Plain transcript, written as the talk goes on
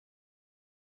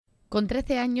Con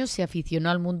 13 años se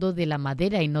aficionó al mundo de la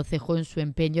madera y no cejó en su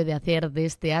empeño de hacer de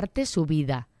este arte su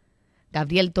vida.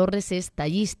 Gabriel Torres es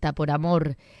tallista por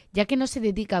amor, ya que no se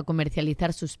dedica a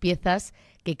comercializar sus piezas,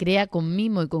 que crea con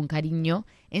mimo y con cariño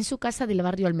en su casa del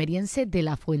barrio almeriense de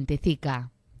la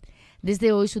Fuentecica.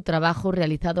 Desde hoy su trabajo,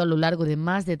 realizado a lo largo de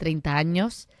más de 30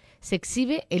 años, se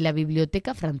exhibe en la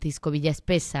biblioteca Francisco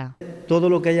Villaespesa. Todo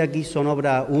lo que hay aquí son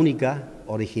obras únicas,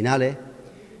 originales,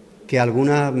 que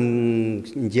algunas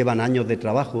llevan años de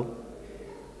trabajo.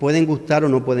 Pueden gustar o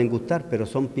no pueden gustar, pero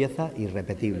son piezas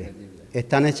irrepetibles.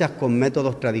 Están hechas con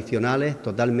métodos tradicionales,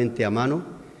 totalmente a mano.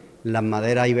 Las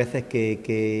maderas hay veces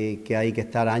que hay que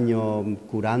estar años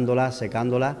curándolas,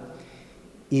 secándolas.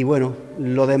 Y bueno,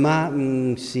 lo demás,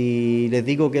 si les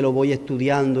digo que lo voy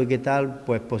estudiando y qué tal,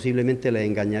 pues posiblemente les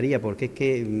engañaría, porque es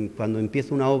que cuando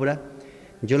empiezo una obra,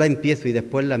 yo la empiezo y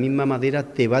después la misma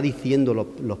madera te va diciendo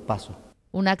los pasos.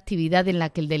 Una actividad en la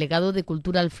que el delegado de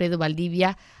Cultura Alfredo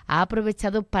Valdivia ha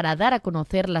aprovechado para dar a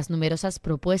conocer las numerosas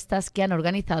propuestas que han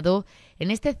organizado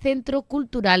en este centro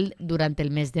cultural durante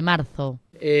el mes de marzo.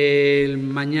 El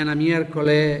mañana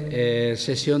miércoles,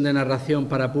 sesión de narración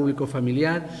para público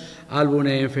familiar,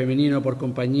 álbumes en femenino por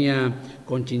compañía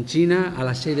con Chinchina, a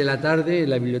las 6 de la tarde en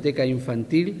la biblioteca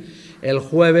infantil. El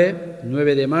jueves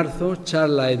 9 de marzo,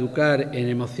 charla Educar en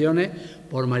Emociones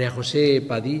por María José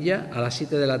Padilla, a las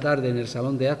 7 de la tarde en el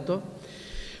Salón de Actos.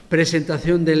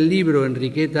 Presentación del libro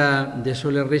Enriqueta de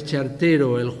Soler Reche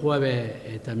Artero el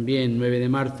jueves también 9 de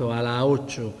marzo a las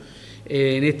 8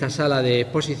 en esta sala de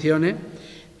exposiciones.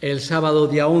 El sábado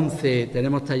día 11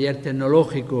 tenemos taller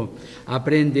tecnológico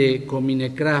Aprende con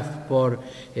Minecraft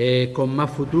con más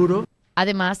futuro.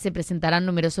 Además se presentarán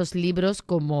numerosos libros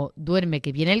como Duerme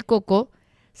que viene el coco,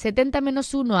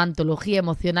 70-1, antología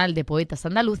emocional de poetas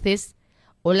andaluces,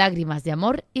 o Lágrimas de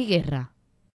amor y guerra.